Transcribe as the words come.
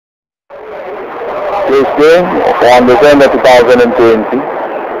Tuesday on December 2020.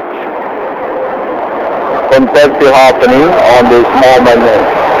 Contact is happening on this moment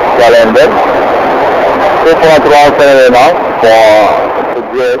calendar. Supernatural phenomena for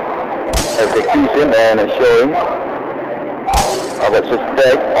progress, execution and showing of a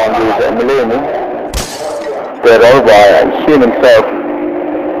suspect on this millennium terror by human self.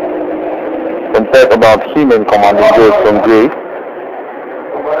 Contact about human commanding goods from Greece.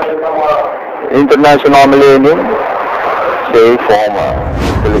 International millennium, say from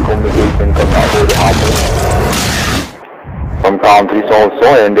telecommunication contact happening. Some countries also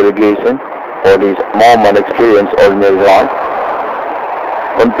and delegation for this moment experience ordinary life.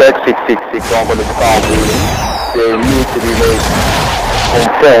 Contact 666 on the staff building. They need to be made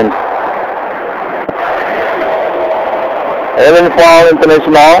conference. Ellen Farm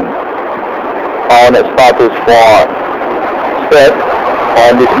International on a status for step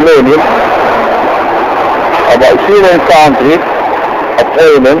on this millennium about human countries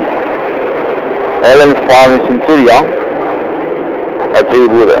appointment. Ellen Farm in Syria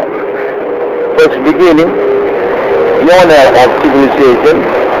attribute first beginning pioneer of civilization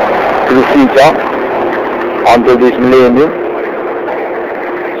to the future until this millennium.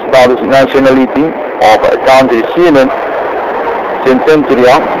 Status nationality of a country's human centenary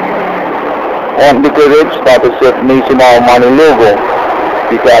on the courage status of national money logo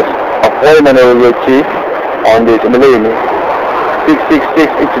because appointment will be achieved on this millennium. 666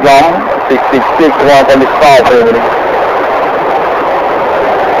 Islam, 666 one on the star family.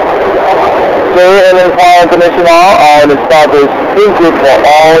 So LFI International on the status include for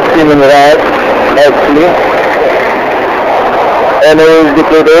all human rights actually, and it is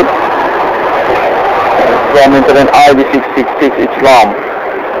declared from Internet ID 666 Islam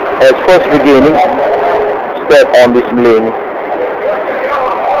as first beginning step on this millennium.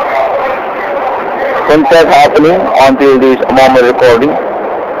 Contact happening until this moment recording.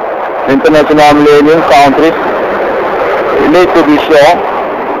 International millennium countries need to be sure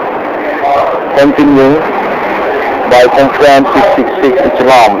continue by conference 666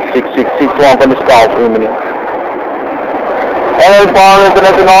 Islam 666 one from the staff family. And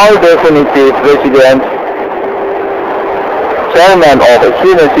International definitive resident chairman of a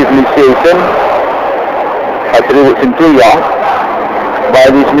human civilization attribute Centuria by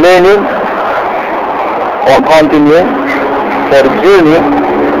this millennium or continue for journey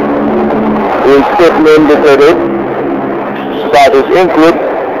will statement declared status include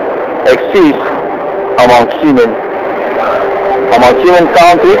exist among human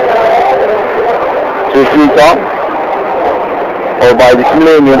countries to future or by this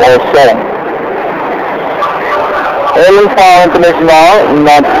millennium also. Ellen Farm International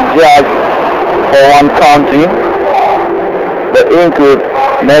not just for one country but include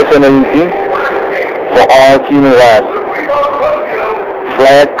nationality for all human race,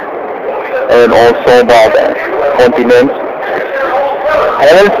 flag and also about continents.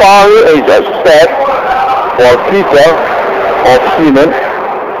 Ellen Farm is a step for future of human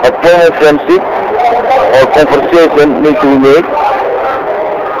appointment friendship or conversation need to be made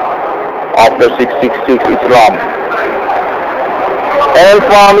after 666 Islam. Ellen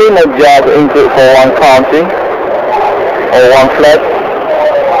family not just include for one country or one flag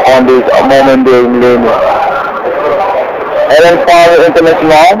on this moment day millennium. Ellen family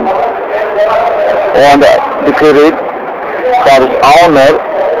international on the declared status owner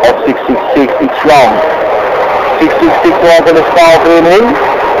of 666 Islam. 666 one for the star training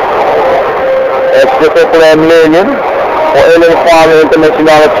as the popular millennium for Ellen family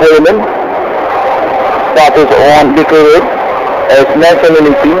international training status on declared as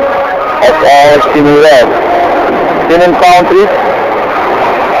nationality of all SIMMILIAR in countries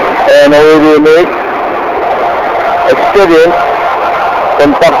and already make experience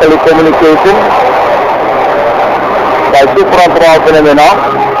contact telecommunication by supernatural phenomena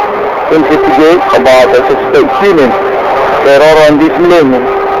investigate about the suspect human terror on this millennium.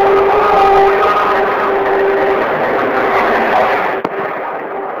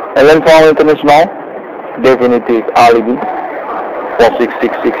 Ellen Farm International definitive alibi for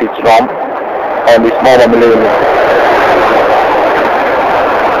 666 Islam on this modern millennium.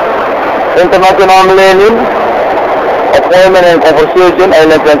 International millennium appointment and conversation and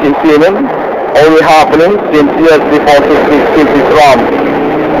reference in human only happening since years before 666 Islam.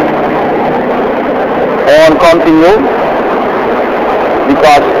 And continue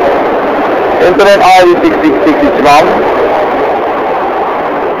because Internet ID 666 Islam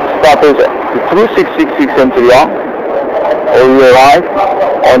status through 666 century or we arrive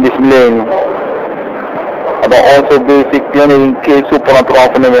on this millennium. About also basic pioneering case supernatural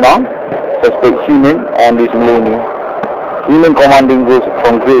phenomena suspect human on this millennium. Human commanding goes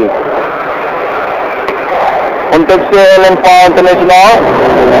from grave. Contextual and power international.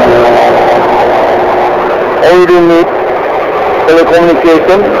 Already meet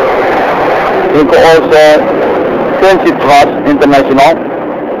telecommunication. You can also friendship trust international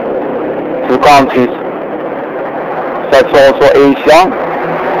to countries such also Asia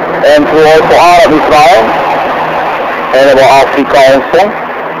and through also Arab Israel and about Africa also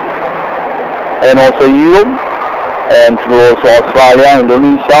and also Europe and through also Australia,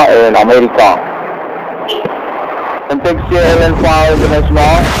 Indonesia and America. Contextual and power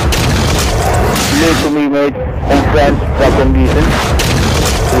international need to be made conference conditions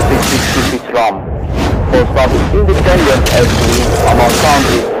to 666 RAM for status independent actually among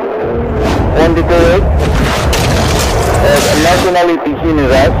countries. Quantitative as a nationality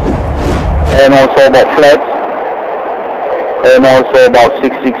generous and also about flats and also about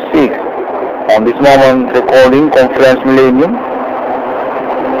 666. On this moment recording conference millennium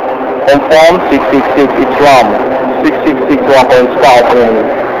confirm 666 Islam 666 1.5 only.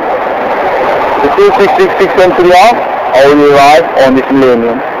 The 666 century already arrived on this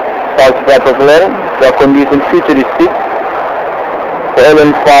millennium. South particular the condition futuristic for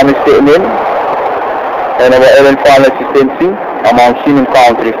alien farm statement and about alien farm existency among human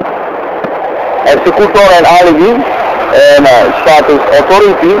countries. Executor and alibi and status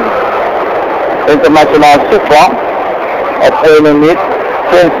authority international SUPRA appointment with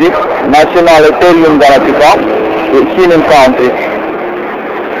friendship national Ethereum galactica with human countries.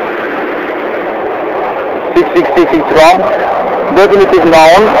 666 RAM definitive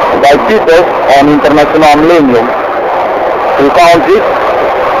known by people on international millennium through countries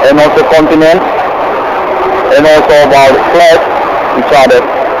and also continents and also about flags each other.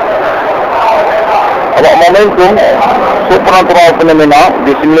 About momentum, supernatural phenomena,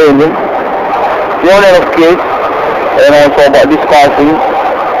 this millennium, theory of case, and also about discussing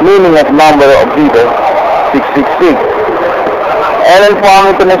meaning of number of people, 666. Alien Farm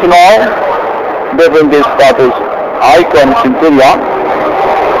International, definitive status, icon Similiar,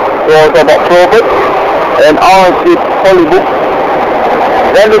 so also about prophet, and ownership HOLYBOOK,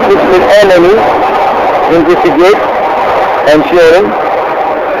 relatives with enemy, investigate, and sharing,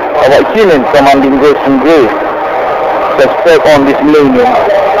 about human commanding grace from grace, suspect on this millennium,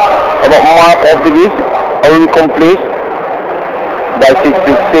 about mark of the beast, already complete by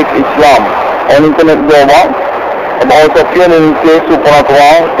 666 Islam, on internet global, about also fueling case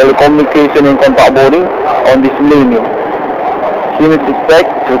supernatural, telecommunication and contact boarding on this millennium, human suspect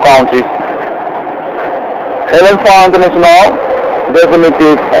through countries. Helen Farm International,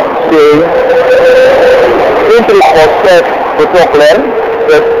 definitive saying, interest for self-protocol,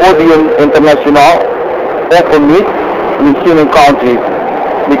 Podium International or Committe in human countries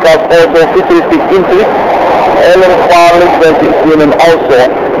because also futuristic interest alien farm is human also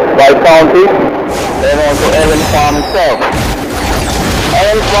by countries and also alien farm itself.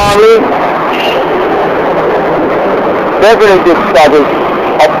 Alien family definitive status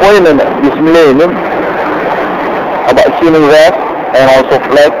appointment this millennium about human race and also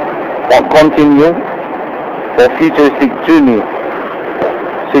flag or continue for futuristic journey.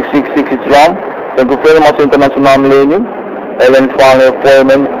 666 Islam, thank you very much international millennium, alien family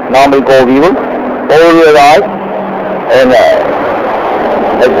appointment, number go viewers, all realize and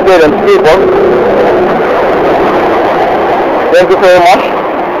experienced people. Thank you very much.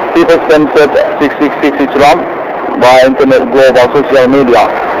 People can search 666 Islam by internet global social media,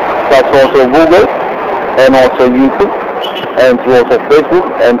 such also Google and also YouTube and through also Facebook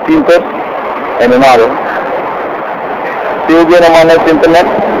and Pinterest and another. See you again on my next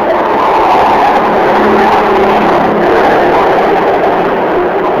internet.